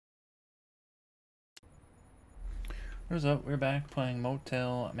What's up? We're back playing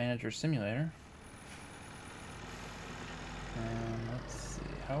Motel Manager Simulator. Let's see.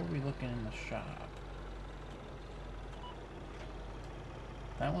 How are we looking in the shop?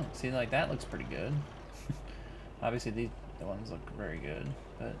 That one, see, like that looks pretty good. Obviously, the ones look very good,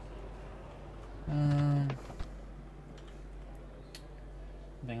 but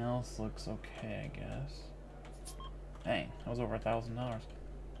everything else looks okay, I guess. Dang, that was over $1,000.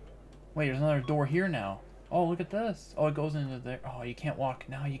 Wait, there's another door here now. Oh, look at this. Oh, it goes into there. Oh, you can't walk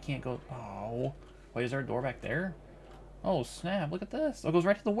now. You can't go. Oh, wait, is there a door back there? Oh snap! Look at this. Oh, it goes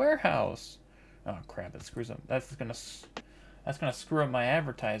right to the warehouse. Oh crap! It screws up. That's gonna screw up my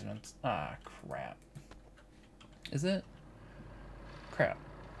advertisements. Ah crap. Is it? Crap.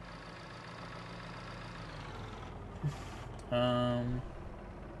 I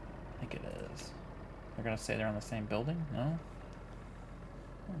think it is. They're gonna say they're on the same building. No.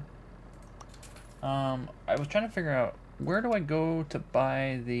 I was trying to figure out where do I go to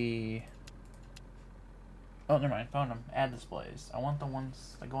buy the. Oh, never mind. Found them. Ad displays. I want the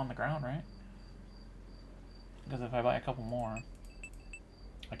ones that go on the ground, right? Because if I buy a couple more,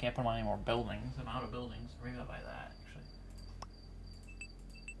 I can't put them on any more buildings. I'm out of buildings. Maybe I'll buy that, actually.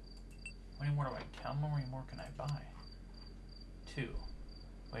 How many more do I count? How many more can I buy? 2.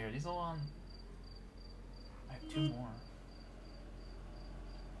 Wait, are these all on? I have 2 more.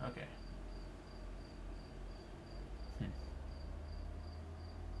 Okay.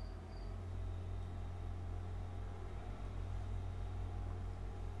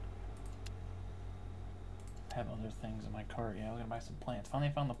 I have other things in my cart. Yeah, I was gonna buy some plants.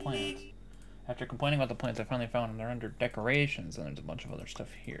 Finally found the plants. After complaining about the plants, I finally found them. They're under decorations, and there's a bunch of other stuff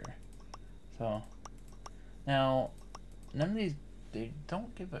here. So now, none of these they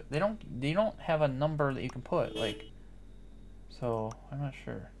don't give a they don't have a number that you can put like. So I'm not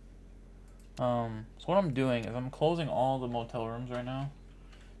sure. So what I'm doing is I'm closing all the motel rooms right now.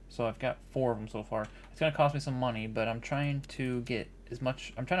 So I've got 4 of them so far. It's gonna cost me some money, but I'm trying to get as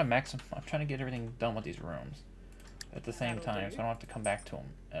much. I'm trying to get everything done with these rooms at the same time, so I don't have to come back to them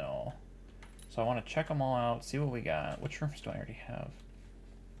at all. So I want to check them all out, see what we got. Which rooms do I already have?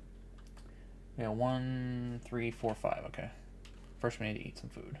 We got 1, 3, 4, 5. Okay. First, we need to eat some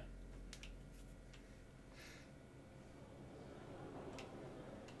food.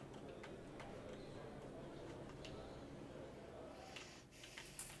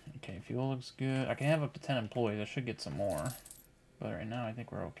 Okay, fuel looks good. I can have up to 10 employees. I should get some more. But right now, I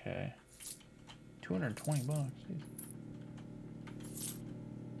think we're okay. 220 bucks. Jeez.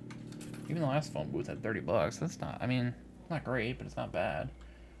 Even the last phone booth had 30 bucks. That's not, I mean, not great, but it's not bad.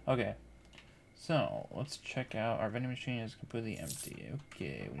 Okay. So, let's check out. Our vending machine is completely empty.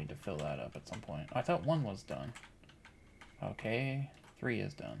 Okay, we need to fill that up at some point. Oh, I thought 1 was done. Okay, 3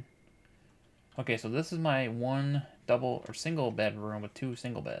 is done. Okay, so this is my 1 double or single bedroom with 2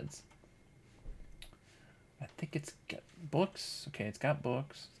 single beds. I think it's got books. Okay, it's got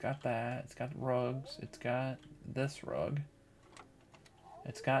books. It's got that. It's got rugs. It's got this rug.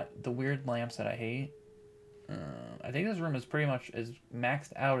 It's got the weird lamps that I hate. I think this room is pretty much as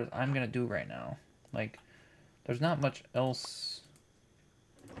maxed out as I'm gonna do right now. Like, there's not much else.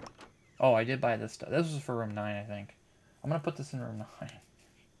 Oh, I did buy this stuff. This was for room 9, I think. I'm gonna put this in room 9.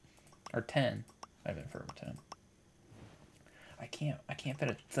 Or 10. I meant for room 10. I can't fit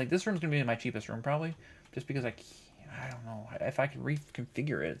it. It's like, this room's gonna be my cheapest room, probably. Just because I don't know. If I could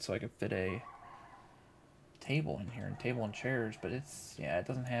reconfigure it so I could fit a table in here, and table and chairs, but it's, yeah, it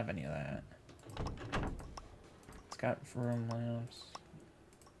doesn't have any of that. It's got room lamps,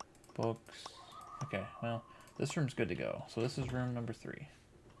 books. Okay, well, this room's good to go. So this is room number 3.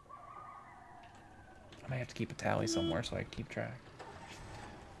 I might have to keep a tally somewhere so I keep track.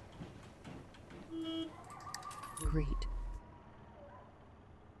 Great.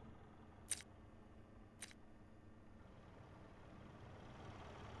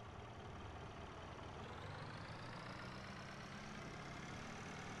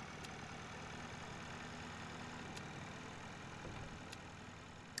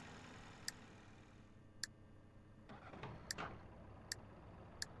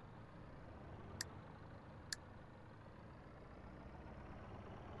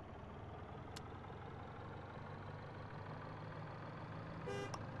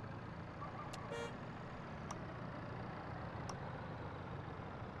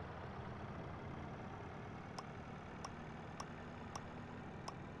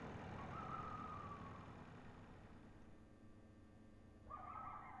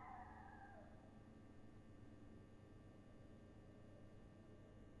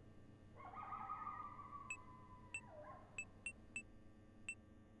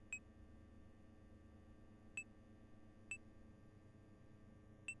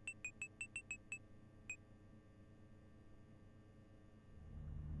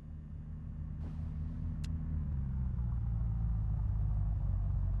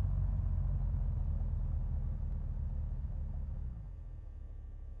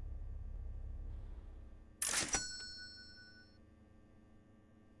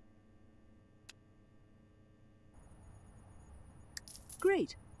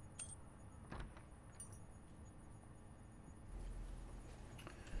 great.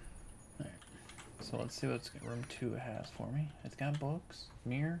 Alright. So let's see what room 2 has for me. It's got books,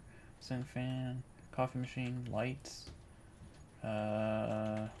 mirror, ceiling fan, coffee machine, lights,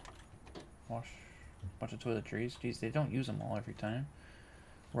 wash, bunch of toiletries. Geez, they don't use them all every time.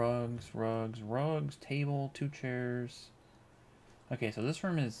 Rugs, table, 2 chairs. Okay, so this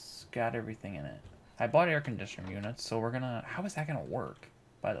room has got everything in it. I bought air conditioner units, so we're gonna... How is that gonna work,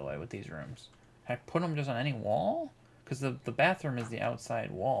 by the way, with these rooms? I put them just on any wall? Because the bathroom is the outside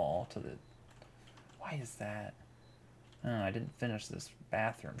wall to the... Why is that? Oh, I didn't finish this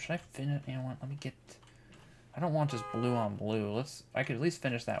bathroom. Should I finish? You know what? Let me get... I don't want just blue on blue. I could at least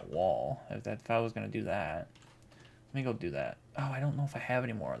finish that wall if I was gonna do that. Let me go do that. Oh, I don't know if I have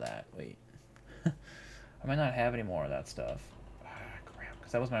any more of that. Wait. I might not have any more of that stuff. Ah, crap.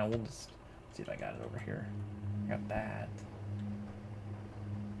 Because that was my oldest. Let's see if I got it over here. I got that.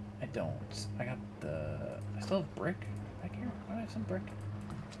 I don't. I got the... I still have brick back here. Why do I have some brick?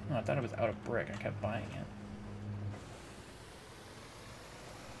 Oh, I thought it was out of brick. I kept buying it.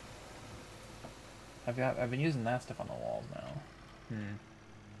 I've been using that stuff on the walls now.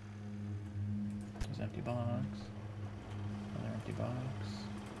 There's an empty box. Another empty box.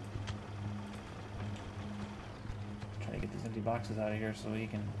 Try to get these empty boxes out of here so we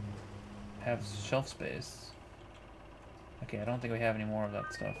can have shelf space. Okay, I don't think we have any more of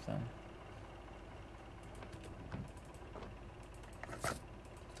that stuff then.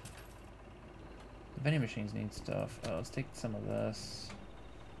 The vending machines need stuff. Let's take some of this.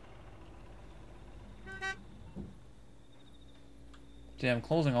 See, I'm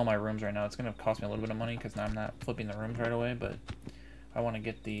closing all my rooms right now. It's going to cost me a little bit of money because now I'm not flipping the rooms right away, but I want to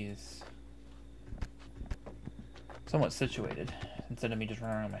get these somewhat situated instead of me just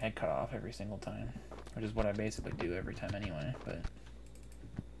running around with my head cut off every single time, which is what I basically do every time anyway. But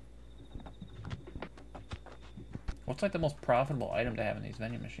what's like the most profitable item to have in these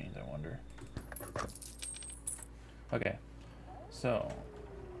vending machines, I wonder? Okay, so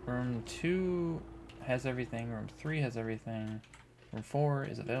room 2 has everything, room 3 has everything. Room 4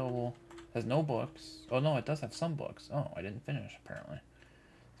 is available. Has no books. Oh no, it does have some books. Oh, I didn't finish apparently.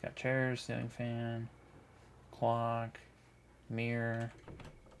 It's got chairs, ceiling fan, clock, mirror,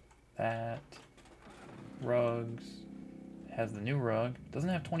 that, rugs. It has the new rug. It doesn't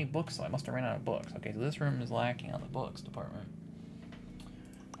have 20 books, so I must have ran out of books. Okay, so this room is lacking on the books department.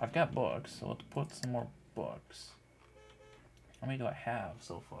 I've got books, so let's put some more books. How many do I have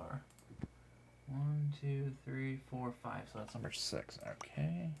so far? 1, 2, 3, 4, 5. So that's number 6.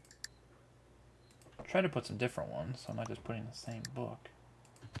 Okay. I'll try to put some different ones, so I'm not just putting the same book.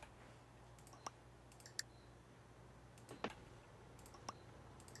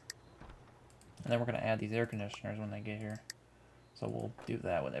 And then we're going to add these air conditioners when they get here. So we'll do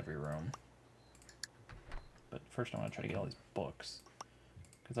that with every room. But first I want to try to get all these books,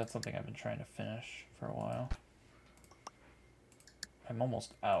 because that's something I've been trying to finish for a while. I'm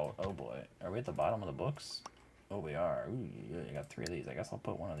almost out. Oh boy. Are we at the bottom of the books? Oh, we are. Ooh, I got 3 of these. I guess I'll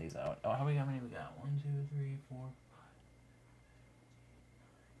put one of these out. Oh, how many we got? 1, 2, 3, 4,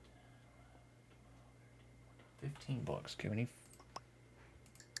 5. 15 books. Okay, we need...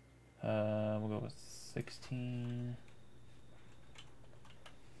 we'll go with 16...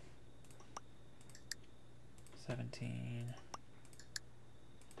 17...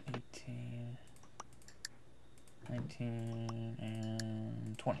 18... 19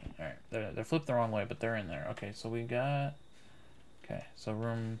 and 20. Alright, they're flipped the wrong way, but they're in there. Okay, so we got... Okay, so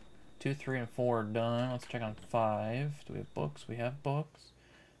room 2, 3, and 4 are done. Let's check on 5. Do we have books? We have books.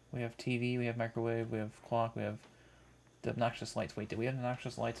 We have TV, we have microwave, we have clock, we have the obnoxious lights. Wait, did we have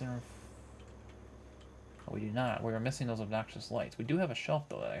obnoxious lights in room... Oh, we do not. We are missing those obnoxious lights. We do have a shelf,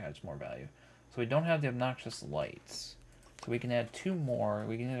 though, that adds more value. So we don't have the obnoxious lights. So we can add 2 more.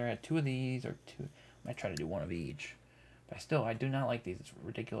 We can either add 2 of these or 2... I might try to do 1 of each. But I do not like these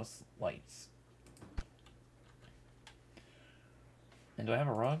ridiculous lights. And do I have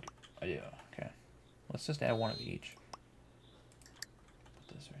a rug? I do. Okay. Let's just add 1 of each.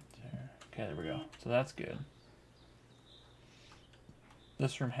 Put this right there. Okay, there we go. So that's good.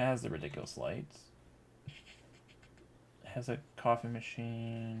 This room has the ridiculous lights. It has a coffee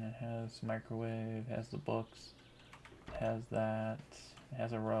machine. It has a microwave. It has the books. It has that. It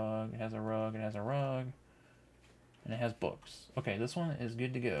has a rug, it has a rug, it has a rug, and it has books. Okay, this one is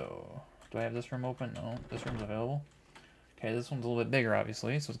good to go. Do I have this room open? No, this room's available. Okay, this one's a little bit bigger,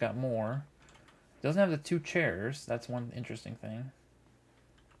 obviously, so it's got more. It doesn't have the 2 chairs. That's one interesting thing.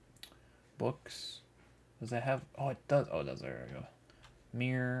 Books. Does it have... Oh, it does. Oh, it does. There we go.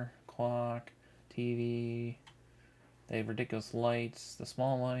 Mirror, clock, TV. They have ridiculous lights, the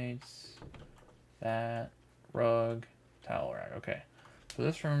small lights, that, rug, towel rack. Okay. So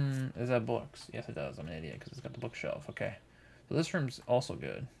this room, is that books? Yes, it does. I'm an idiot because it's got the bookshelf. Okay. So this room's also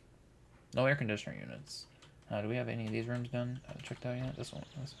good. No air conditioner units. Do we have any of these rooms done? Checked out yet? This one.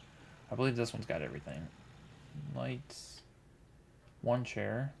 I believe this one's got everything. Lights. One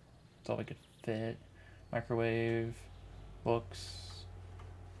chair. That's all we could fit. Microwave. Books.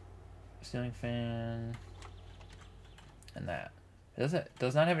 Ceiling fan. And that. It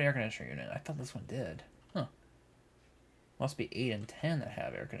does not have an air conditioner unit. I thought this one did. Huh. Must be 8 and 10 that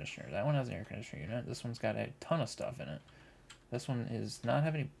have air conditioners. That one has an air conditioner unit. This one's got a ton of stuff in it. This one is not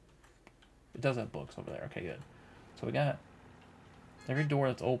have any... It does have books over there. Okay, good. So we got... Every door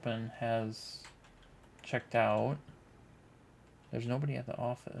that's open has checked out. There's nobody at the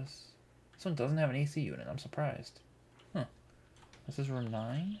office. This one doesn't have an AC unit. I'm surprised. Huh. This is room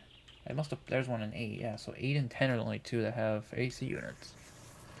 9? I must have... There's one in 8. Yeah, so 8 and 10 are the only two that have AC units.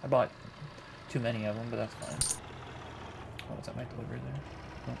 I bought too many of them, but that's fine. Oh, is that my delivery there?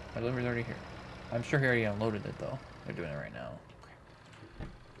 Oh, my delivery's already here. I'm sure he already unloaded it, though. They're doing it right now.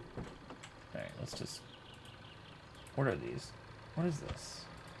 Alright, let's just... What are these? What is this?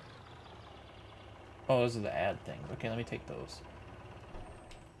 Oh, those are the ad things. Okay, let me take those.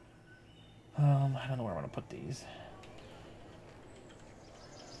 I don't know where I want to put these.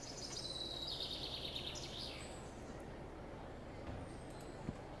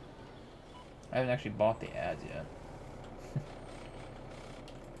 I haven't actually bought the ads yet.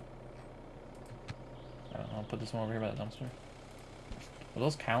 I don't know, I'll put this one over here by the dumpster. Will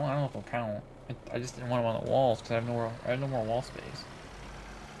those count? I don't know if they'll count. I just didn't want them on the walls because I have no more wall space.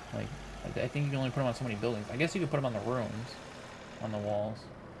 Like, I think you can only put them on so many buildings. I guess you could put them on the rooms, on the walls.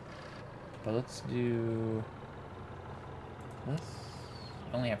 But let's do this.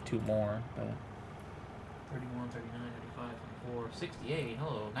 I only have 2 more, but 31, 39, 35, 34, 68.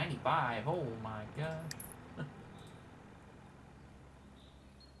 Hello, 95. Oh my gosh.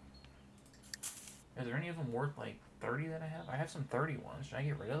 Is there any of them worth like 30 that I have? I have some 30 ones. Should I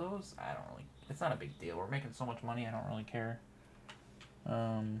get rid of those? I don't really... It's not a big deal. We're making so much money, I don't really care.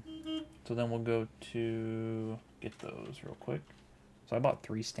 So then we'll go to get those real quick. So I bought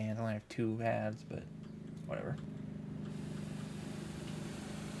 3 stands. I only have 2 ads, but whatever.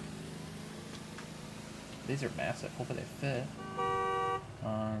 These are massive. Hopefully they fit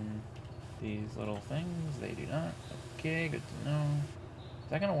on these little things. They do not. Okay, good to know. Is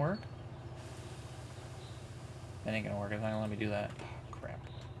that gonna work? That ain't gonna work. It's not gonna let me do that. Oh, crap.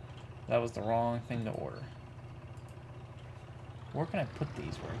 That was the wrong thing to order. Where can I put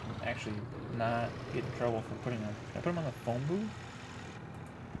these where I can actually not get in trouble for putting them? Can I put them on the phone booth?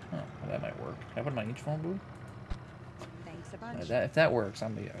 Oh, well, that might work. Can I put them on each phone booth? Thanks a bunch. If that works,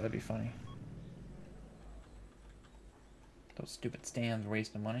 that'd be funny. Those stupid stands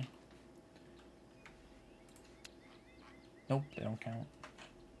wasting money. Nope, they don't count.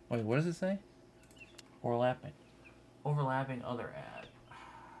 Wait, what does it say? Overlapping. Overlapping other ad.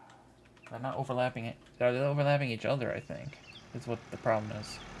 They're not overlapping it. They're overlapping each other, I think. That's what the problem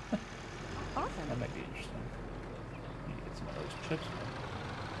is. Awesome. That might be interesting. Need to get some of those chips.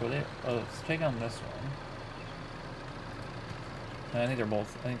 Oh, let's take on this one. No, I think they're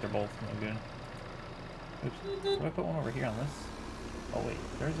both no good. Oops. What do I put one over here on this? Oh wait,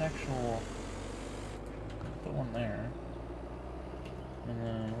 there's actual... Put one there. And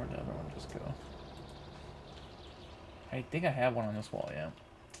then where'd the other one just go? I think I have one on this wall, yeah.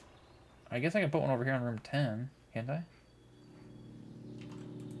 I guess I can put one over here in room 10, can't I?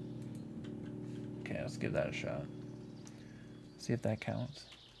 Okay, let's give that a shot. See if that counts.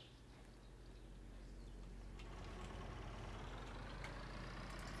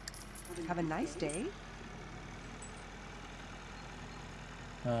 Have a nice day.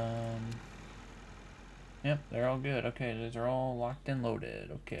 Yep, they're all good. Okay, those are all locked and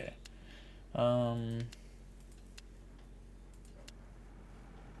loaded. Okay.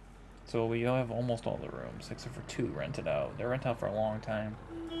 So we have almost all the rooms, except for 2 rented out. They're rented out for a long time.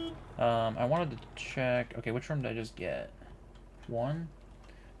 I wanted to check... Okay, which room did I just get? 1?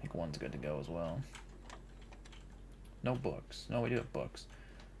 I think 1's good to go as well. No books. No, we do have books.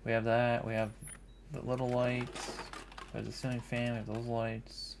 We have that. We have the little lights. We have the ceiling fan. We have those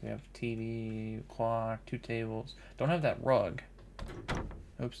lights. We have TV, clock, 2 tables. Don't have that rug.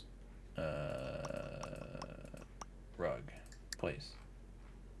 Oops. Rug. Place.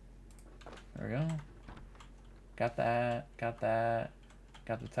 There we go. Got that. Got that.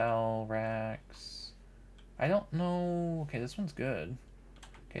 Got the towel racks. I don't know. Okay, this one's good.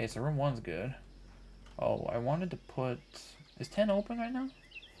 Okay, so room 1's good. Oh, I wanted to put... Is 10 open right now?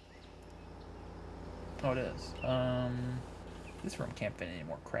 Oh, it is. This room can't fit any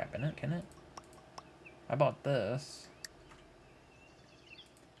more crap in it, can it? I bought this.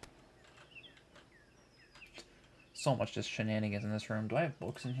 So much just shenanigans in this room. Do I have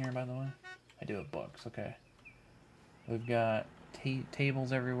books in here, by the way? I do have books, okay. We've got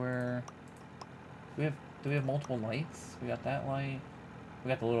tables everywhere. Do we have multiple lights? We got that light. We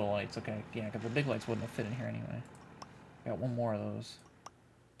got the little lights, okay. Yeah, because the big lights wouldn't have fit in here anyway. We got one more of those.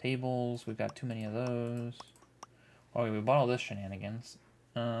 Tables, we've got too many of those. Okay, we bought all this shenanigans.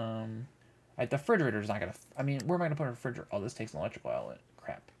 The refrigerator's not gonna... I mean, where am I gonna put a refrigerator? Oh, this takes an electrical outlet.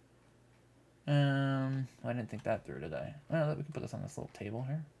 Crap. I didn't think that through, did I? Well, we can put this on this little table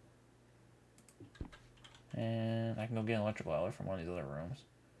here. And I can go get an electrical outlet from one of these other rooms.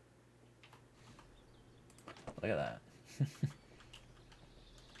 Look at that.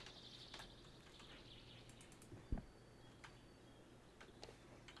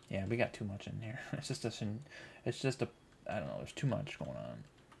 Yeah, we got too much in here. It's just a, I don't know, there's too much going on.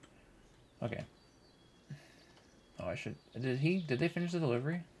 Okay. Oh, I should, did they finish the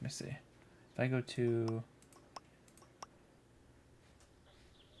delivery? Let me see. If I go to...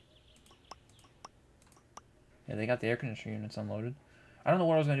 Yeah, they got the air conditioner units unloaded. I don't know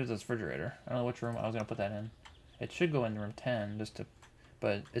what I was going to do with this refrigerator. I don't know which room I was going to put that in. It should go in room 10, just to...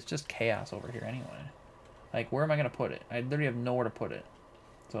 But it's just chaos over here anyway. Like, where am I going to put it? I literally have nowhere to put it.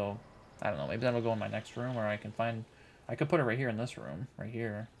 So, I don't know. Maybe that'll go in my next room, or I can find... I could put it right here in this room. Right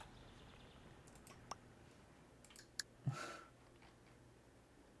here.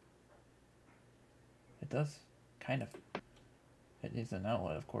 It does. Kind of. It needs an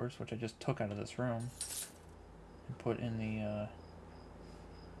outlet, of course, which I just took out of this room. And put in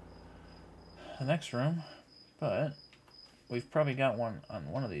the next room. But, we've probably got one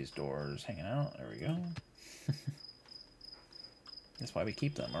on one of these doors hanging out. There we go. That's why we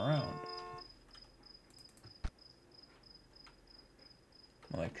keep them around.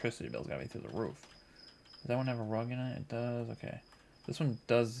 Electricity bill's gotta be through the roof. Does that one have a rug in it? It does. Okay. This one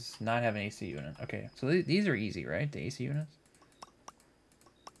does not have an AC unit. Okay, so these are easy, right? The AC units?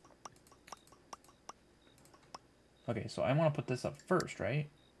 Okay, so I want to put this up first, right?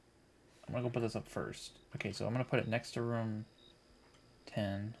 I'm gonna go put this up first. Okay, so I'm gonna put it next to room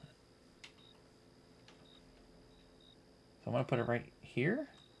 10. So I'm gonna put it right here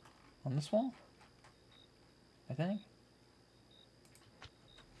on this wall, I think.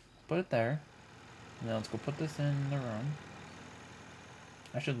 Put it there, and then let's go put this in the room.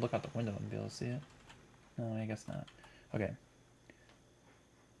 I should look out the window and be able to see it. No, I guess not. Okay.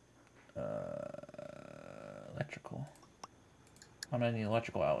 Electrical. I'm gonna need an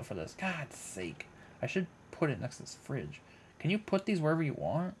electrical outlet for this. God's sake. I should put it next to this fridge. Can you put these wherever you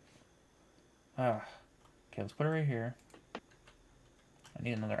want? Ah. Okay, let's put it right here. I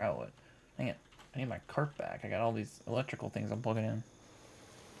need another outlet. Dang it. I need my cart back. I got all these electrical things I'm plugging in.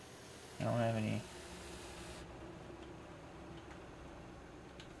 I don't have any...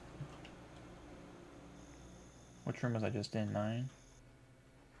 Which room was I just in? 9?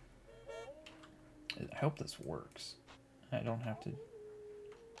 I hope this works. I don't have to...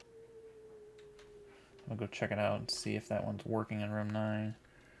 I'll go check it out and see if that one's working in room 9.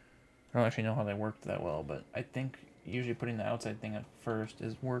 I don't actually know how they worked that well, but I think usually putting the outside thing at first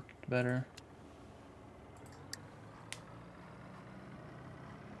is worked better.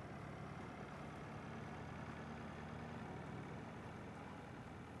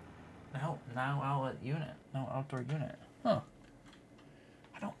 Now outlet unit. No outdoor unit. Huh.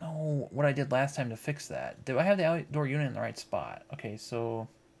 I don't know what I did last time to fix that. Do I have the outdoor unit in the right spot? Okay, so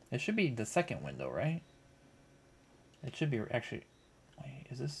it should be the second window, right? It should be actually... Wait,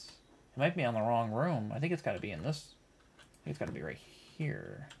 is this... It might be on the wrong room. I think it's got to be in this... I think it's got to be right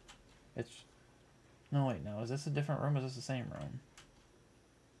here. It's... No, wait, no. Is this a different room or is this the same room?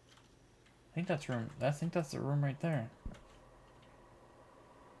 I think that's room... I think that's the room right there.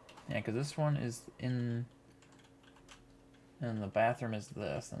 Yeah, because this one is in... And the bathroom is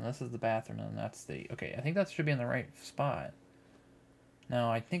this. And this is the bathroom and that's the... Okay, I think that should be in the right spot. Now,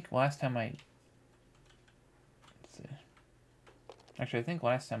 I think last time I... Let's see. Actually, I think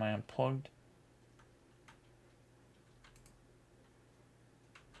last time I unplugged...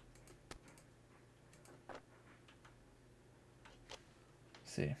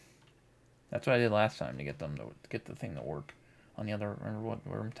 Let's see. That's what I did last time to get them to get the thing to work. On the other, remember what,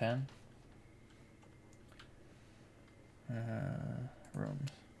 room 10? Rooms.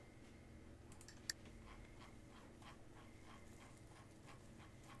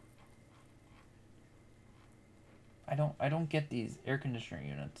 I don't get these air conditioner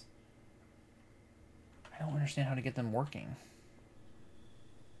units. I don't understand how to get them working.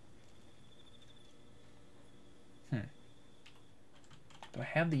 Do I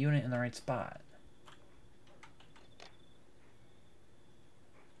have the unit in the right spot?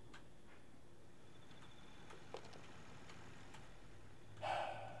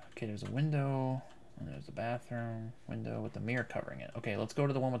 Okay, there's a window, and there's a bathroom window with the mirror covering it. Okay, let's go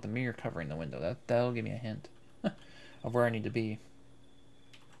to the one with the mirror covering the window. That'll give me a hint of where I need to be.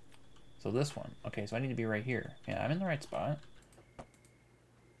 So this one. Okay, so I need to be right here. Yeah, I'm in the right spot.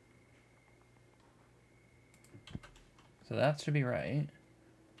 So that should be right.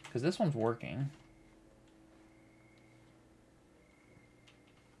 Because this one's working.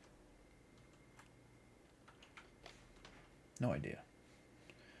 No idea.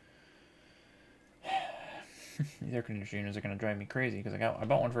 These air conditioner units are going to drive me crazy because I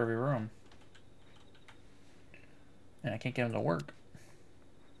bought one for every room. And I can't get them to work.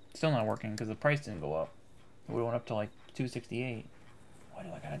 Still not working because the price didn't go up. It would have went up to like $268. What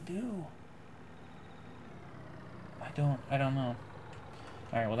do I gotta do? I don't know.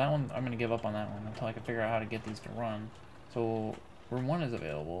 Alright, well that one, I'm gonna give up on that one until I can figure out how to get these to run. So, room 1 is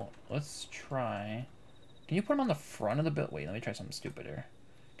available. Let's try... Can you put them on the front of the building? Wait, let me try something stupid here.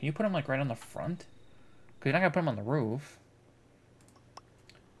 Can you put them like right on the front? Because you're not gonna put them on the roof.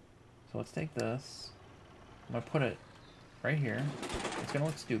 So let's take this. I'm gonna put it right here. It's gonna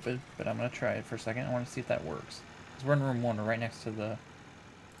look stupid, but I'm gonna try it for a second. I want to see if that works. Because we're in room 1, we're right next to the...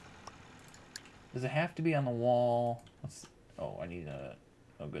 Does it have to be on the wall? Let's... Oh, I need a...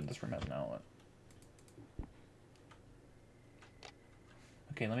 Oh good, this room has an outlet.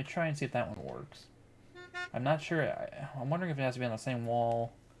 Okay, let me try and see if that one works. I'm not sure. I'm wondering if it has to be on the same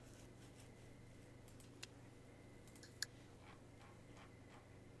wall.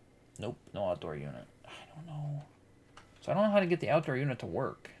 Nope, no outdoor unit. I don't know. So I don't know how to get the outdoor unit to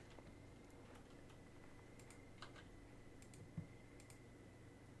work.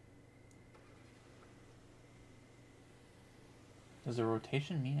 Does the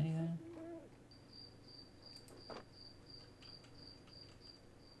rotation mean anything?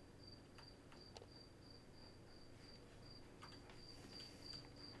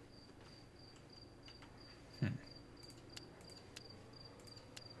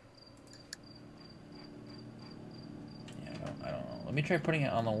 I don't know. Let me try putting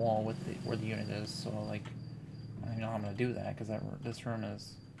it on the wall with where the unit is. So like, I don't even know how I'm gonna do that because this room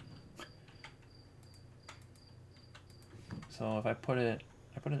is. So if I put it.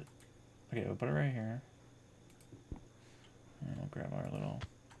 Okay, we'll put it right here. And we'll grab our little.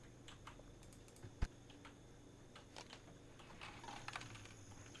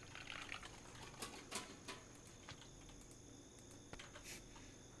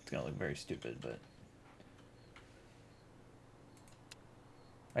 It's gonna look very stupid, but.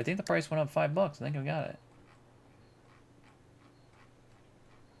 I think the price went up $5. I think I got it.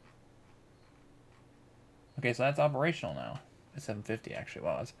 Okay, so that's operational now. It's $750 actually.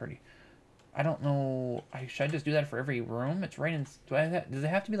 Wow, that's pretty. I don't know. Should I just do that for every room? It's right in. Does it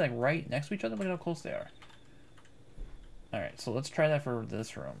have to be like right next to each other? Look at how close they are. All right, so let's try that for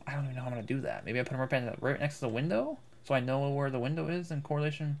this room. I don't even know how I'm gonna do that. Maybe I put them right next to the window, so I know where the window is in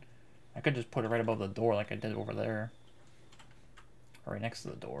correlation. I could just put it right above the door like I did over there, or right next to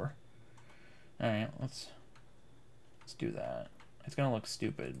the door. All right, let's do that. It's gonna look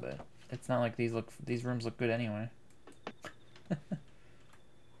stupid, but it's not like these rooms look good anyway.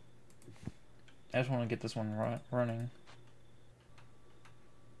 I just want to get this one running.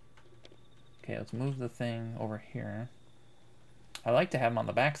 Okay, let's move the thing over here. I like to have them on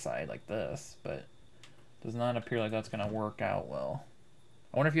the backside like this, but it does not appear like that's gonna work out well.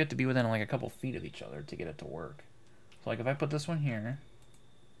 I wonder if you have to be within like a couple feet of each other to get it to work. So like if I put this one here,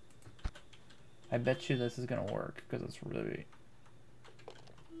 I bet you this is gonna work because it's really.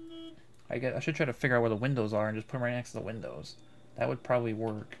 I should try to figure out where the windows are and just put them right next to the windows. That would probably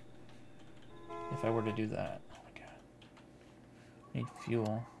work if I were to do that. Oh my god. I need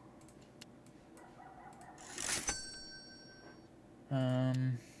fuel.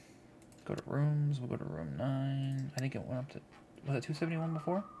 Go to rooms. We'll go to room 9. I think it went up to. Was it 271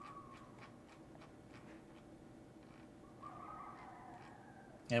 before?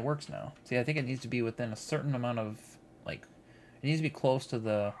 Yeah, it works now. See, I think it needs to be within a certain amount of like. It needs to be close to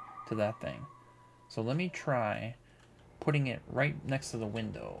that thing. So let me try putting it right next to the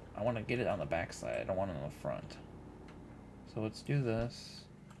window. I want to get it on the back side. I don't want it on the front. So let's do this.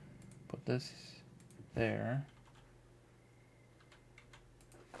 Put this there.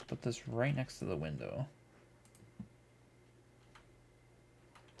 Put this right next to the window.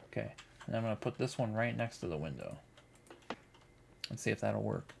 Okay. And I'm going to put this one right next to the window. Let's see if that'll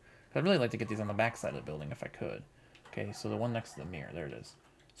work. I'd really like to get these on the back side of the building if I could. Okay, so the one next to the mirror. There it is.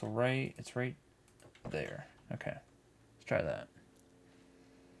 So it's right there. Okay. Let's try that.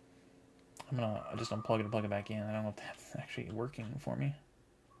 I'm gonna just unplug it and plug it back in. I don't know if that's actually working for me.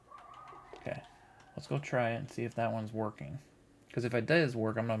 Okay, let's go try it and see if that one's working. Because if it does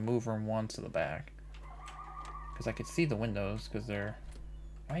work, I'm gonna move room 1 to the back. Because I could see the windows, because they're...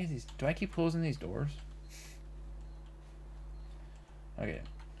 Why is these... Do I keep closing these doors? Okay,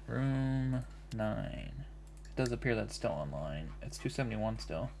 room 9. It does appear that's still online. It's 271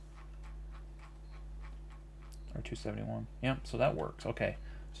 still. Or 271. Yep, so that works. Okay,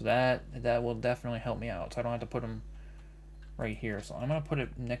 so that will definitely help me out. So I don't have to put them right here. So I'm going to put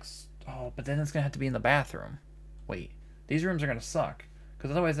it next... Oh, but then it's going to have to be in the bathroom. Wait, these rooms are going to suck.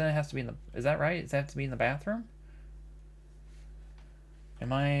 Because otherwise then it has to be in the... Is that right? Does it have to be in the bathroom?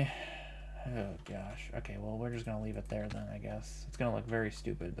 Am I... Oh, gosh. Okay, well, we're just going to leave it there then, I guess. It's going to look very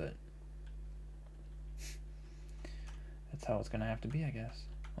stupid, but... That's how it's going to have to be, I guess.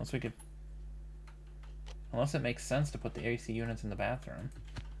 Unless we could... Unless it makes sense to put the AC units in the bathroom.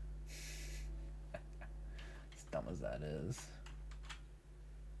 As dumb as that is.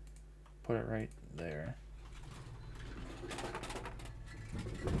 Put it right there.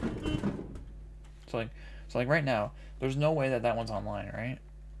 So like right now, there's no way that one's online, right?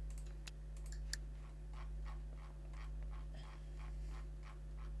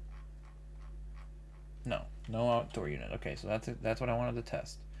 No outdoor unit. Okay, so that's what I wanted to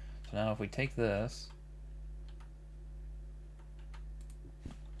test. So now if we take this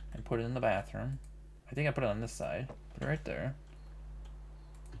and put it in the bathroom, I think I put it on this side. Put it right there.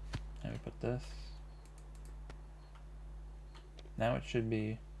 And we put this. Now it should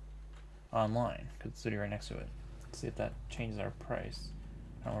be online because it's sitting right next to it. Let's see if that changes our price.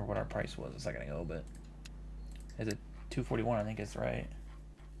 I don't remember what our price was a second ago, but is it 241? I think it's right.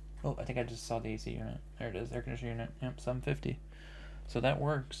 Oh, I think I just saw the AC unit. There it is, air conditioner unit. Yep, 750. So that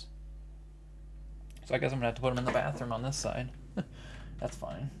works. So I guess I'm gonna have to put them in the bathroom on this side. That's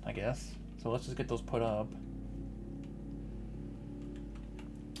fine, I guess. So let's just get those put up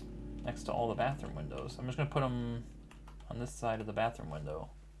next to all the bathroom windows. I'm just gonna put them on this side of the bathroom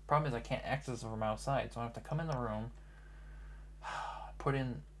window. Problem is I can't access them from outside, so I have to come in the room, put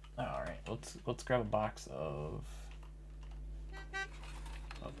in. All right, let's grab a box of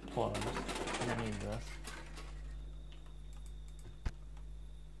plugs. I'm gonna need this.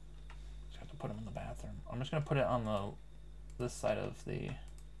 Just have to put them in the bathroom. I'm just gonna put it on this side of the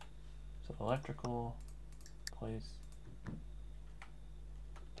electrical place, and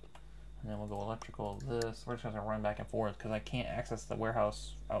then we'll go electrical this. We're just gonna run back and forth because I can't access the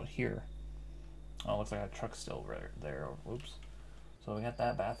warehouse out here. Oh, it looks like a truck's still right there. Oops. So we got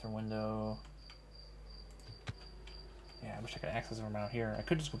that bathroom window. Yeah, I wish I could access them out here. I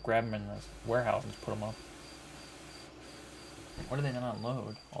could just go grab them in this warehouse and just put them up. Why do they not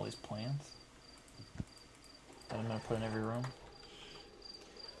unload all these plants that I'm gonna put in every room?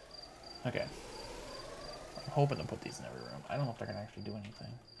 Okay. I'm hoping to put these in every room. I don't know if they're gonna actually do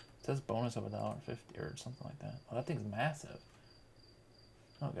anything. It says bonus of $1.50 or something like that. Oh, that thing's massive.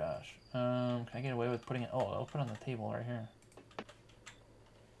 Oh gosh. Can I get away with putting it? Oh, I'll put it on the table right here.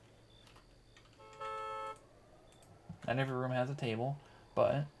 Not every room has a table,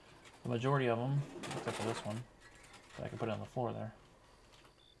 but the majority of them, except for this one, so I can put it on the floor there.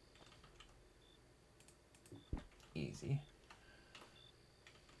 Easy.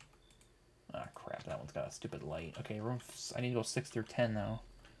 Ah, crap, that one's got a stupid light. Okay, I need to go 6 through 10 now,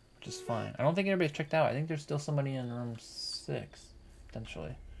 which is fine. I don't think anybody's checked out. I think there's still somebody in room 6,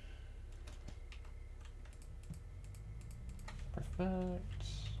 potentially. Perfect.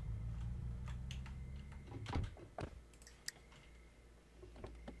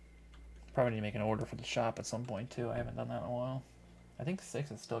 Probably need to make an order for the shop at some point too. I haven't done that in a while. I think 6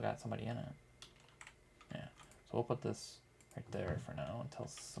 has still got somebody in it. Yeah. So we'll put this right there for now until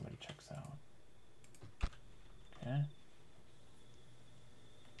somebody checks out. Okay.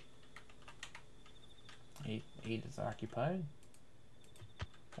 8 is occupied.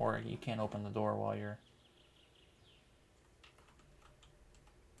 Or you can't open the door while you're...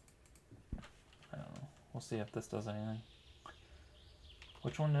 I don't know. We'll see if this does anything.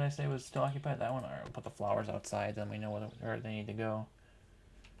 Which one did I say was still occupied? That one? Alright, we'll put the flowers outside, then we know where they need to go.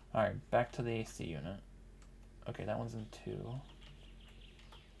 Alright, back to the AC unit. Okay, that one's in 2.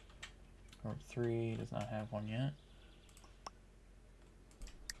 Room 3 does not have one yet.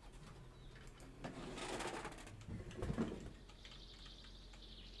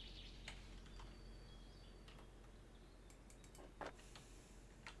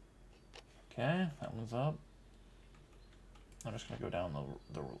 Okay, that one's up. I'm just gonna go down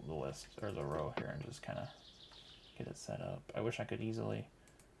the list or the row here and just kind of get it set up. I wish I could easily.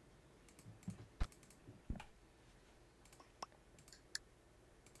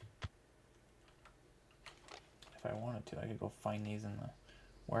 if I wanted to. I could go find these in the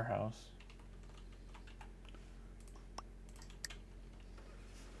warehouse.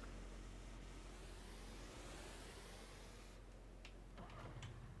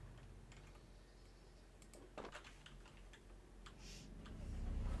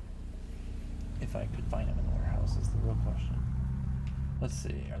 If I could find them in the warehouse is the real question. Let's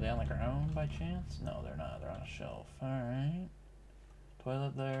see. Are they on the ground by chance? No, they're not. They're on a shelf. Alright.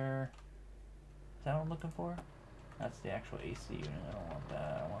 Toilet there. Is that what I'm looking for? That's the actual AC unit. I don't want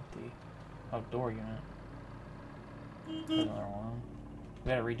that. I want the outdoor unit. There's another one. We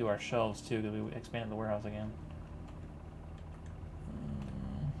gotta redo our shelves too because we expanded the warehouse again.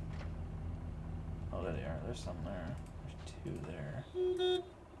 Oh, there they are. There's some there. There's two there.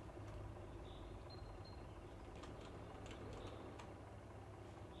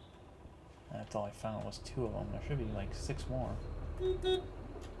 That's all I found was two of them. There should be like 6 more. There's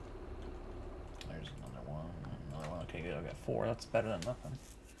another one. Another one. Okay, good. I got 4. That's better than nothing.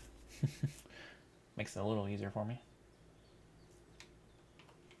 Makes it a little easier for me.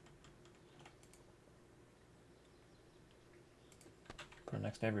 Put it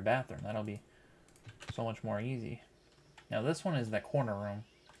next to every bathroom. That'll be so much more easy. Now this one is that corner room.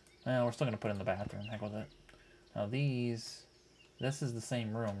 Well, we're still going to put it in the bathroom. Heck with it. Now these... This is the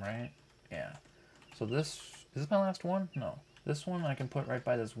same room, right? Yeah. So this... Is this my last one? No. This one I can put right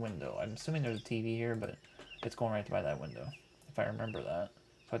by this window. I'm assuming there's a TV here, but it's going right by that window. If I remember that.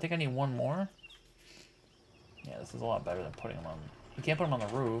 So I think I need one more. Yeah, this is a lot better than putting them on... You can't put them on the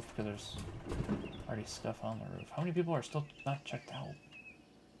roof because there's already stuff on the roof. How many people are still not checked out?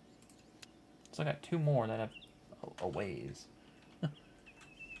 So I got 2 more that have a ways.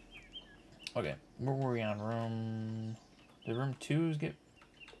 Okay, where were we on? Room... Did room 2s get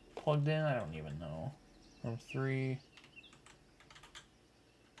plugged in? I don't even know. Room 3...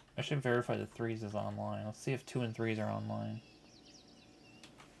 I should verify the 3s is online. Let's see if 2 and 3s are online.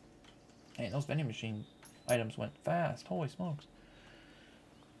 Hey, those vending machine items went fast. Holy smokes.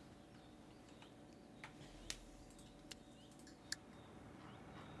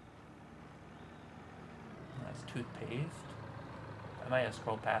 That's toothpaste. I might have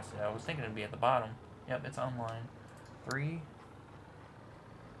scrolled past it. I was thinking it'd be at the bottom. Yep, it's online. 3.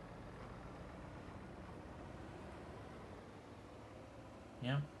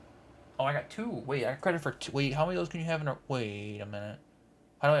 Yep. Oh, I got 2. Wait, I got credit for 2. Wait, how many of those can you have in a... Wait a minute.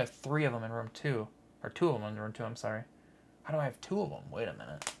 How do I have 3 of them in room 2? Or 2 of them in room 2, I'm sorry. How do I have 2 of them? Wait a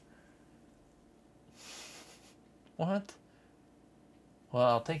minute. What? Well,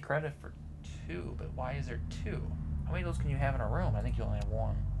 I'll take credit for 2, but why is there 2? How many of those can you have in a room? I think you only have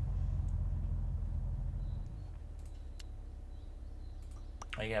 1.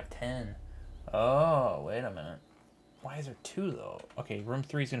 Oh, you have 10. Oh, wait a minute. Why is there 2, though? Okay, room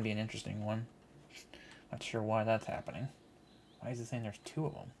 3 is going to be an interesting one. Not sure why that's happening. Why is it saying there's 2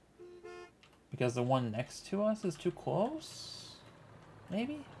 of them? Because the one next to us is too close?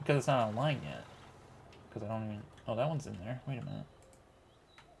 Maybe? Because it's not online yet. Because I don't even... Oh, that one's in there. Wait a minute.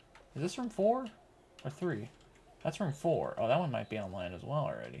 Is this room 4? Or 3? That's room 4. Oh, that one might be online as well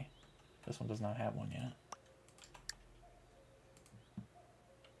already. This one does not have one yet.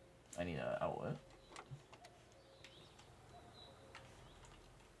 I need an outlet.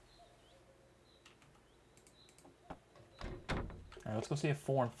 Alright, let's go see if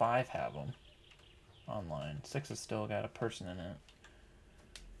 4 and 5 have them online. 6 has still got a person in it.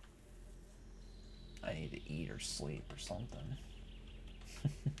 I need to eat or sleep or something.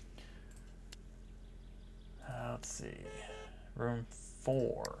 Let's see. Room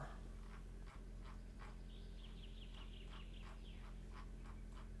 4.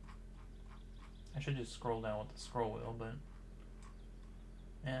 I should just scroll down with the scroll wheel, but...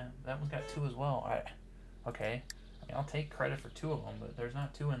 Yeah, that one's got 2 as well. Okay. I mean, I'll take credit for 2 of them, but there's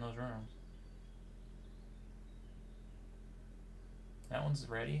not 2 in those rooms. That one's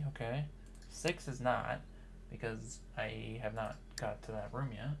ready, okay. 6 is not, because I have not got to that room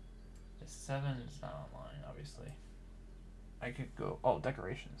yet. The 7 is not online, obviously. I could go... Oh,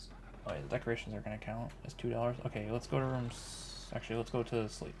 decorations. Oh, yeah, the decorations are going to count as $2. Okay, let's go to rooms... Actually, let's go to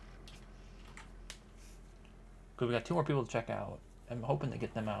sleep. Because we got 2 more people to check out. I'm hoping to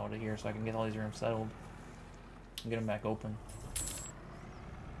get them out of here so I can get all these rooms settled. And get them back open.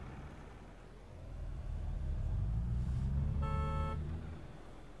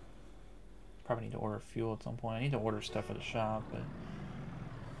 Probably need to order fuel at some point. I need to order stuff for the shop, but...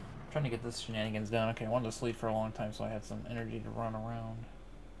 I'm trying to get this shenanigans done. Okay, I wanted to sleep for a long time so I had some energy to run around.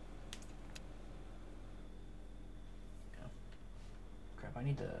 Yeah. Crap, I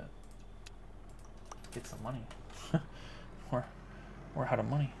need to... get some money. We're out of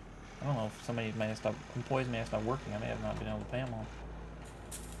money. I don't know if somebody may have stopped, employees may have stopped working. I may have not been able to pay them all.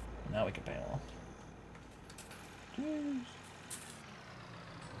 Now we can pay them all. Jeez.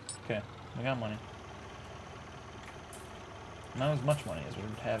 Okay, we got money. Not as much money as we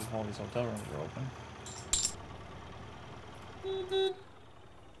would have if all these hotel rooms were open.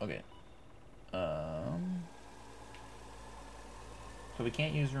 Okay. So we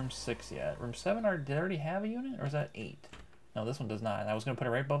can't use room 6 yet. Room 7, did I already have a unit? Or is that 8? No, this one does not. I was going to put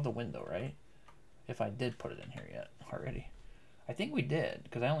it right above the window, right? If I did put it in here yet already. I think we did,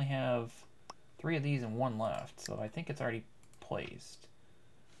 because I only have 3 of these and 1 left. So I think it's already placed.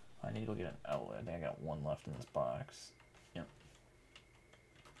 I need to go get an outlet. I think I got 1 left in this box. Yep.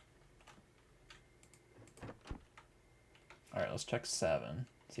 Alright, let's check 7.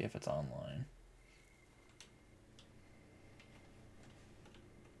 See if it's online.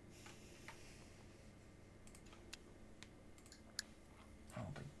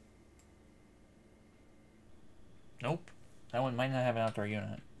 Nope. That one might not have an outdoor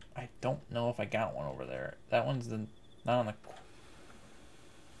unit. I don't know if I got one over there. That one's not on the...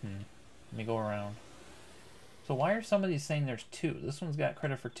 Let me go around. So why are some of these saying there's 2? This one's got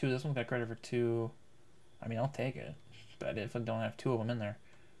credit for 2. This one's got credit for 2. I mean, I'll take it. But if I don't have 2 of them in there.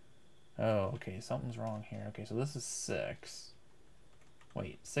 Oh, okay. Something's wrong here. Okay, so this is 6.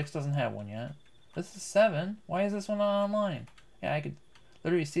 Wait, 6 doesn't have one yet. This is 7. Why is this one not online? Yeah, I could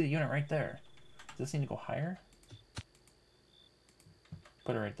literally see the unit right there. Does this need to go higher?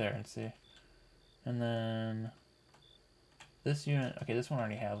 Put it right there and see. And then this unit, okay, this one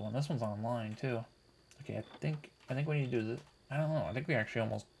already has one. This one's online too. Okay, I think we need to do this. I don't know. I think we're actually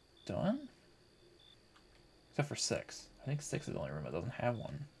almost done. Except for 6. I think 6 is the only room that doesn't have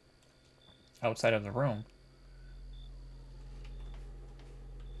one. Outside of the room.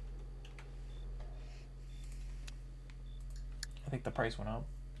 I think the price went up.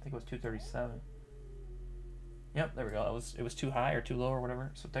 I think it was $237. Yep, there we go. It was too high or too low or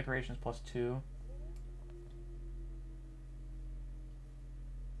whatever. So decorations plus 2.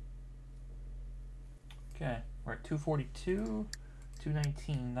 Okay, we're at 242,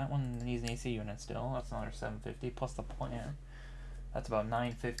 219. That one needs an AC unit still. That's another 750 plus the plant. That's about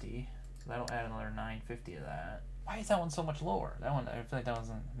 950. So that'll add another 950 to that. Why is that one so much lower? That one, I feel like that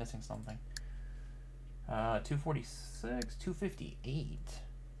one's missing something. 246, 258.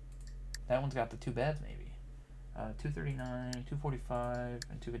 That one's got the 2 beds maybe. 239, 245,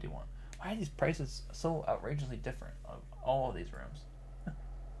 and 251. Why are these prices so outrageously different of all of these rooms? The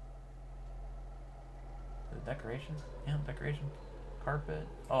decorations? Yeah, decoration. Carpet.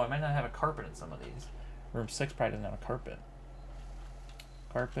 Oh, I might not have a carpet in some of these. Room 6 probably doesn't have a carpet.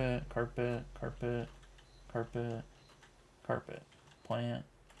 Carpet, carpet, carpet, carpet, carpet. Plant.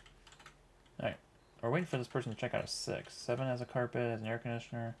 Alright. We're waiting for this person to check out a 6. 7 has a carpet, has an air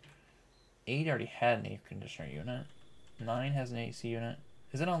conditioner. 8 already had an air conditioner unit. 9 has an AC unit.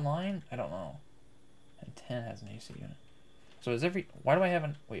 Is it online? I don't know. And 10 has an AC unit. So is why do I have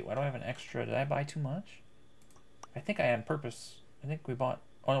an extra? Did I buy too much? I think I had on purpose. I think we bought,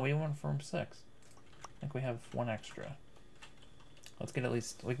 oh no, we went from 6. I think we have 1 extra. Let's get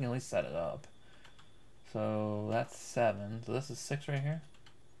we can at least set it up. So that's 7. So this is 6 right here.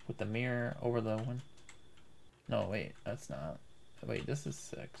 With the mirror over the one. No, wait, that's not. Wait, this is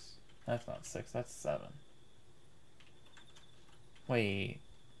 6. That's not 6, that's 7. Wait.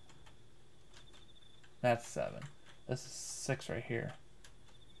 That's 7. This is 6 right here.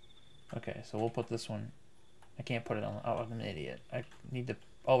 Okay, so we'll put this one. I can't put it on. Oh, I'm an idiot. I need to.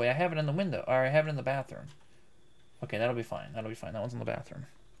 Oh, wait, I have it in the window. Or I have it in the bathroom. Okay, that'll be fine. That'll be fine. That one's in the bathroom.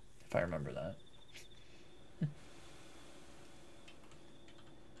 If I remember that.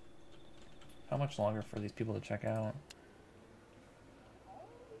 How much longer for these people to check out?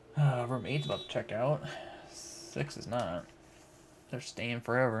 Room 8's about to check out. 6 is not. They're staying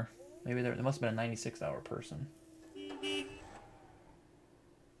forever. Maybe there must have been a 96-hour person.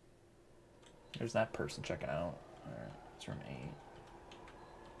 There's that person checking out. Alright, it's room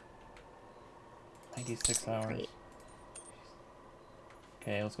 8. 96 hours.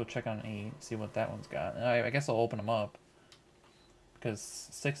 Okay, let's go check on 8, see what that one's got. I guess I'll open them up. Because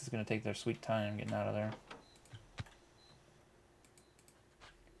 6 is going to take their sweet time getting out of there.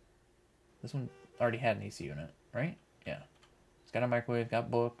 This one already had an AC unit, right? Yeah. It's got a microwave,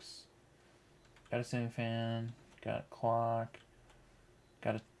 got books, got a ceiling fan, got a clock,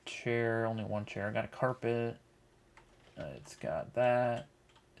 got a chair, only 1 chair, got a carpet, it's got that,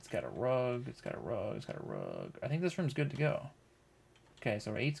 it's got a rug, it's got a rug, it's got a rug. I think this room's good to go. Okay,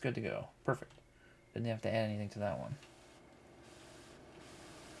 so 8's good to go. Perfect. Didn't have to add anything to that one.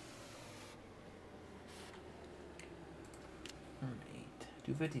 Room 8.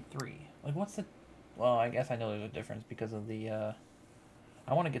 253. Like, what's the... Well, I guess I know there's a difference because of the,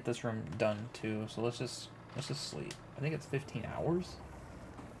 I want to get this room done, too, so let's just sleep. I think it's 15 hours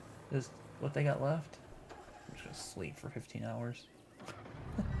is what they got left. I'm just gonna sleep for 15 hours.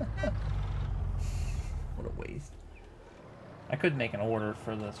 What a waste. I could make an order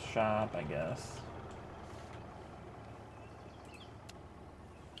for this shop, I guess.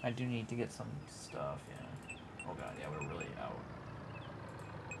 I do need to get some stuff, yeah. Oh god, yeah, we're really out.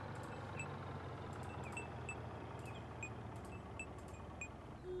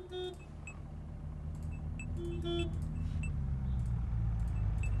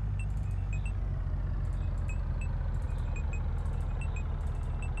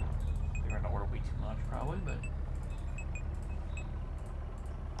 We're gonna order way too much, probably, but...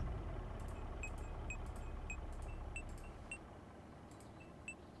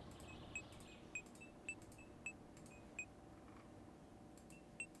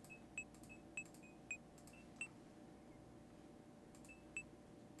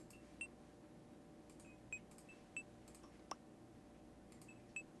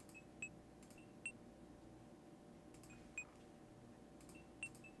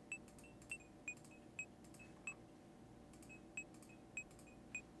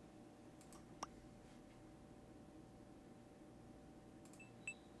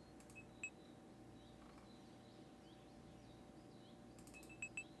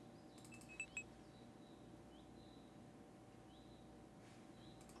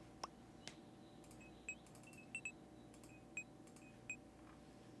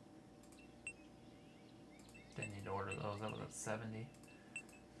 Didn't need to order those, that was at 70.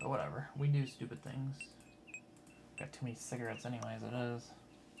 But whatever, we do stupid things. Got too many cigarettes anyway as it is.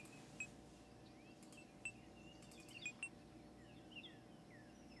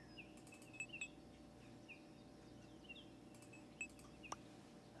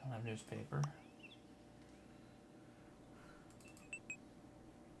 I don't have newspaper.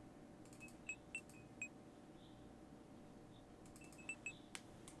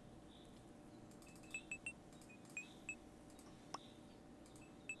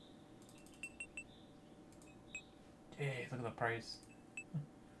 Hey, look at the price.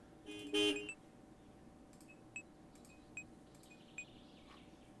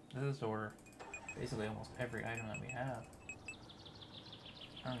 This is order basically almost every item that we have.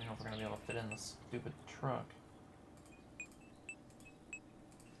 I don't even know if we're going to be able to fit in this stupid truck.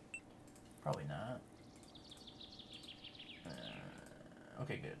 Probably not.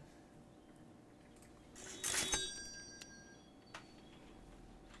 Okay, good.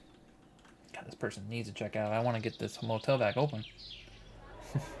 God, this person needs to check out. I want to get this motel back open.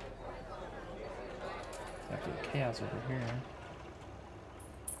 Absolute chaos over here.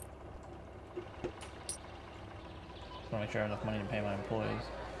 Just want to make sure I have enough money to pay my employees.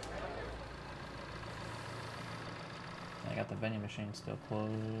 I got the vending machine still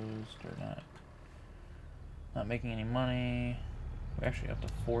closed, or not making any money. We're actually up to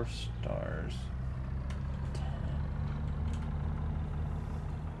 4 stars. 10.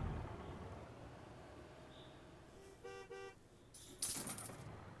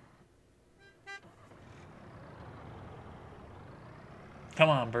 Come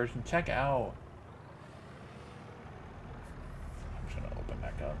on, Virgin, check out. I'm just gonna open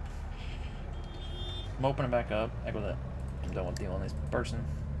back up. I'm opening back up. Like with it. I'm done with dealing with this person.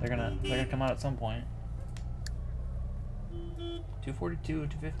 They're gonna come out at some point. 242,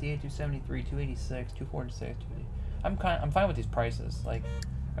 258, 273, 286, 246, 250. I'm fine with these prices. Like,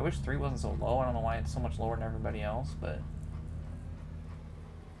 I wish 3 wasn't so low. I don't know why it's so much lower than everybody else, but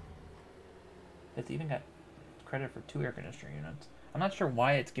it's even got credit for 2 air conditioner units. I'm not sure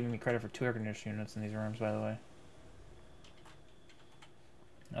why it's giving me credit for 2 air conditioner units in these rooms, by the way.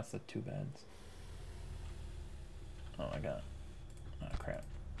 That's the 2 beds. Oh, I got... Oh, crap.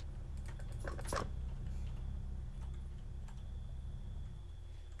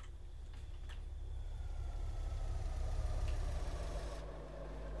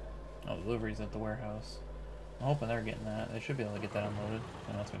 Oh, deliveries at the warehouse. I'm hoping they're getting that. They should be able to get that unloaded.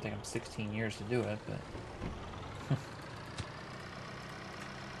 I know it's going to take them 16 years to do it, but...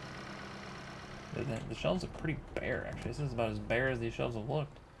 The shelves look pretty bare, actually. This is about as bare as these shelves have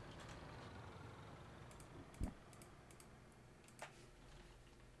looked.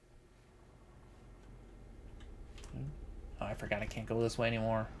 Oh, I forgot I can't go this way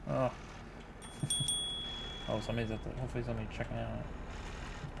anymore. Oh. Oh, somebody's at the... Hopefully somebody's checking out.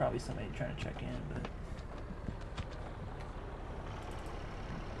 Probably somebody trying to check in, but...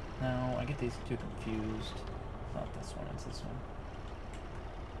 No, I get these two confused. Not this one, it's this one.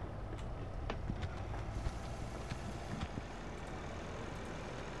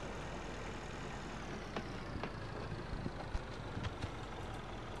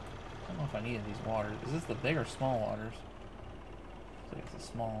 I needed these waters. Is this the big or small waters? I think it's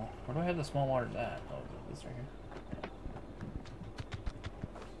the small. Where do I have the small waters at? Oh, this right here.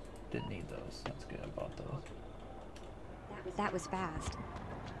 Didn't need those. That's good. I bought those. That was fast.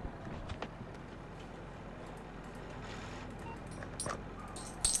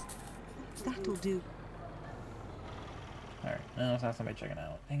 That'll do. Alright, no, it's not somebody checking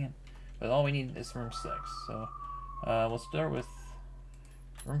out. Dang it. But all we need is room 6. So, we'll start with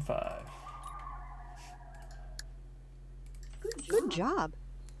room 5. Good job.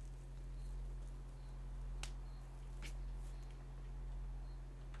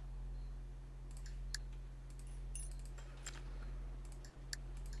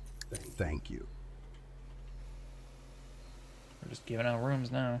 Thank you. We're just giving out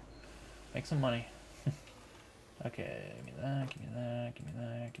rooms now. Make some money. Okay, give me that, give me that, give me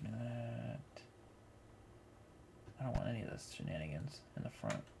that, give me that. I don't want any of this shenanigans in the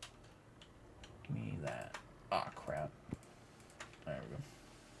front. Give me that. Ah, crap. There we go.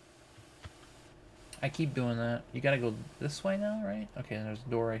 I keep doing that. You gotta go this way now, right? Okay, and there's a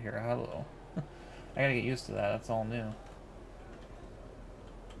door right here. Hello. I gotta get used to that. That's all new.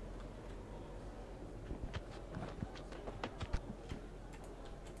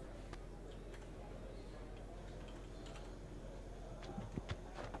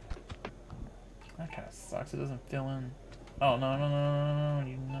 That kind of sucks. It doesn't fill in. Oh, no, no, no, no, no, no.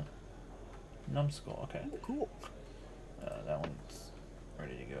 You numbskull. Okay. Cool. That one's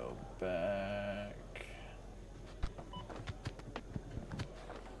ready to go back.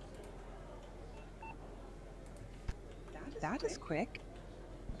 That is quick.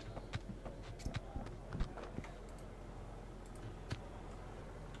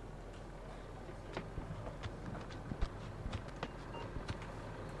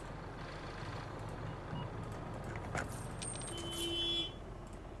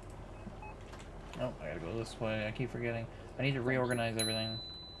 Oh, I gotta go this way. I keep forgetting. I need to reorganize everything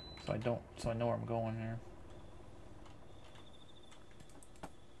so I know where I'm going here.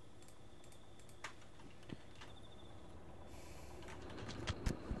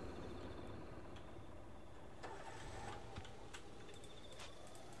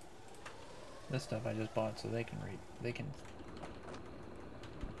 This stuff I just bought so they can read. They can.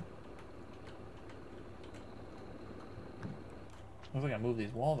 Looks like I moved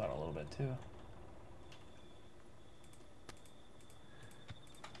these walls out a little bit too.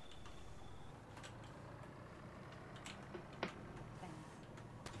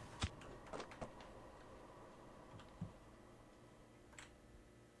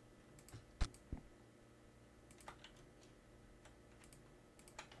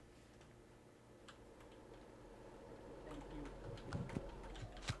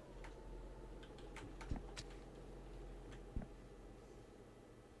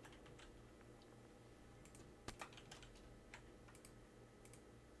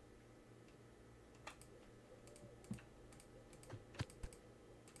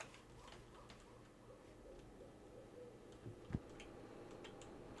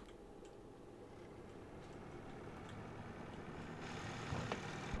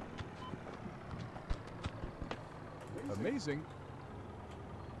 Amazing.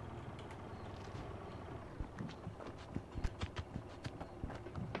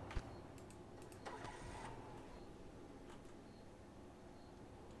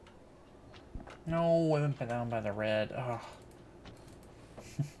 No, I went down by the red. Oh.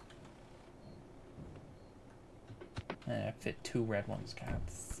 I fit 2 red ones.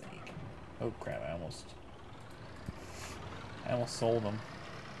 God's sake. Oh crap! I almost sold them.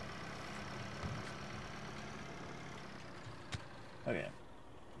 Okay.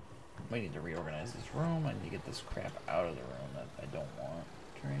 We need to reorganize this room. I need to get this crap out of the room that I don't want.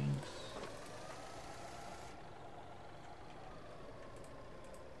 Drinks.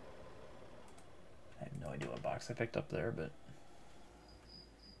 I have no idea what box I picked up there, but...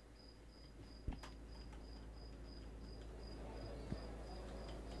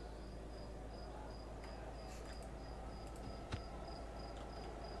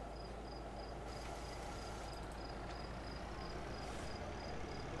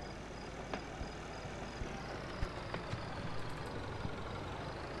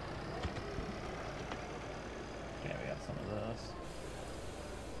 Okay, we got some of this.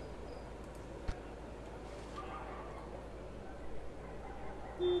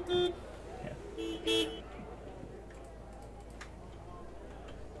 Yeah.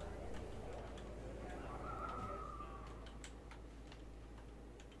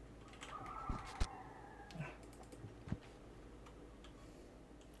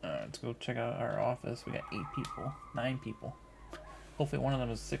 Let's go check out our office. We got 8 people. 9 people. Hopefully one of them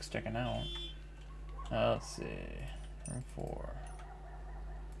is 6 checking out. Let's see. Room 4.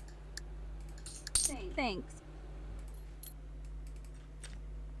 Thanks.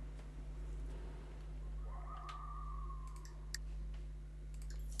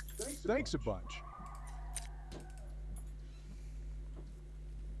 Thanks a bunch.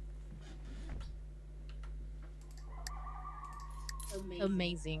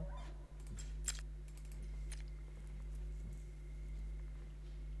 Amazing.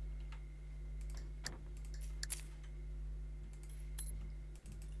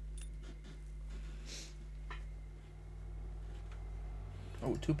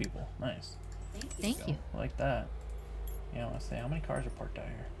 Oh, 2 people. Nice. Thank you. I like that. Yeah, let's see. How many cars are parked out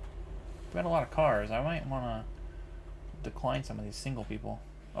here? We got a lot of cars. I might want to decline some of these single people.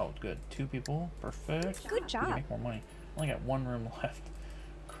 Oh, good. 2 people. Perfect. Good We job. can make more money. Only got 1 room left.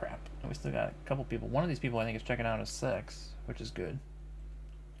 Crap. And we still got a couple people. One of these people I think is checking out as 6, which is good.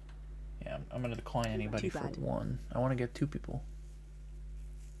 Yeah, I'm going to decline anybody Too for bad. 1. I want to get 2 people.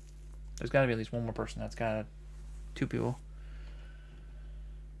 There's got to be at least 1 more person that's got 2 people.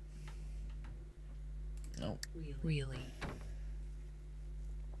 Nope. Really.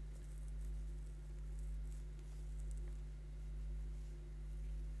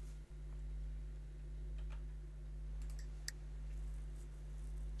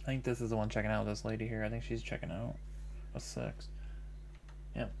 I think this is the one checking out, this lady here. I think she's checking out a 6.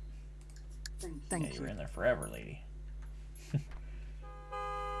 Yep. Thank Yeah, you you. were in there forever, lady.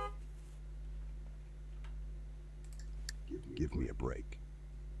 Give me a break.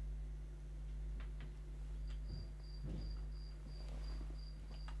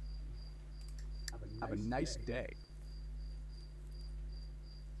 Have a nice day.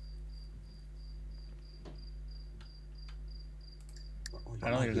 I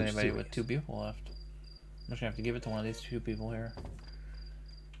don't think there's anybody with 2 people left. I'm just gonna have to give it to one of these 2 people here.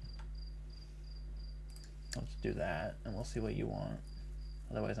 Let's do that, and we'll see what you want.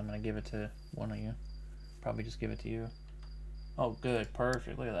 Otherwise, I'm gonna give it to one of you. Probably just give it to you. Oh, good,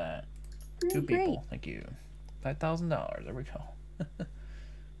 perfect. Look at that. 2 Great. people. Thank you. $5,000. There we go.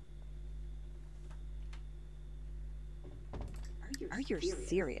 Are you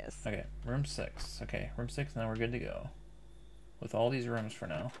serious? Okay, room 6. Okay, room 6, and then we're good to go. With all these rooms for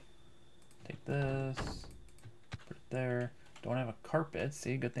now. Take this. Put it there. Don't have a carpet.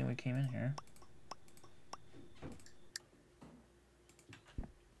 See, good thing we came in here.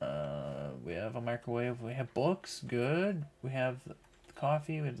 We have a microwave. We have books. Good. We have the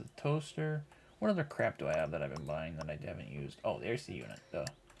coffee. We have the toaster. What other crap do I have that I've been buying that I haven't used? Oh, the AC unit. Duh.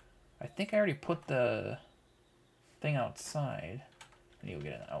 I think I already put the thing outside. I need to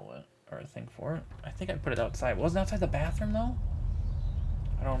get an outlet or a thing for it. I think I put it outside. Wasn't it outside the bathroom though?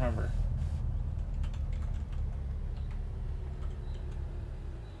 I don't remember.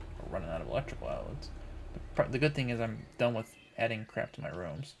 We're running out of electrical outlets. The good thing is I'm done with adding crap to my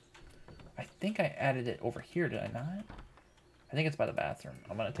rooms. I think I added it over here, did I not? I think it's by the bathroom.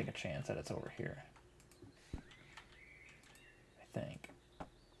 I'm gonna take a chance that it's over here. I think.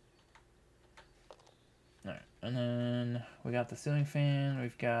 Alright, and then we got the ceiling fan,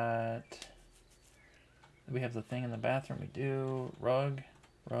 we have the thing in the bathroom, we do, rug,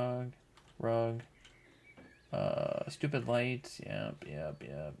 stupid lights, yep,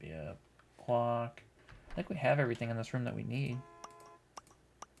 clock. I think we have everything in this room that we need.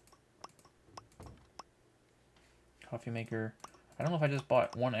 Coffee maker. I don't know if I just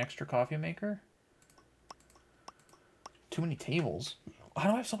bought 1 extra coffee maker. Too many tables. How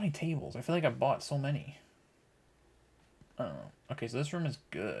do I have so many tables? I feel like I bought so many. I don't know. Okay, so this room is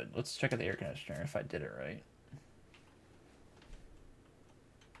good. Let's check out the air conditioner if I did it right.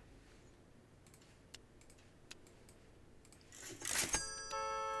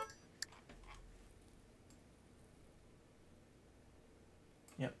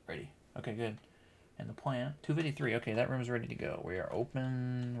 Yep, ready. Okay, good. And the plant, 253. Okay, that room is ready to go. We are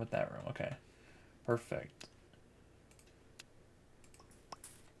open with that room. Okay, perfect.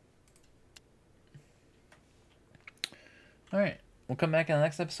 All right, we'll come back in the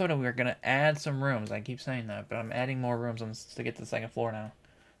next episode and we're gonna add some rooms. I keep saying that, but I'm adding more rooms to get to the 2nd floor now.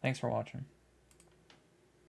 Thanks for watching.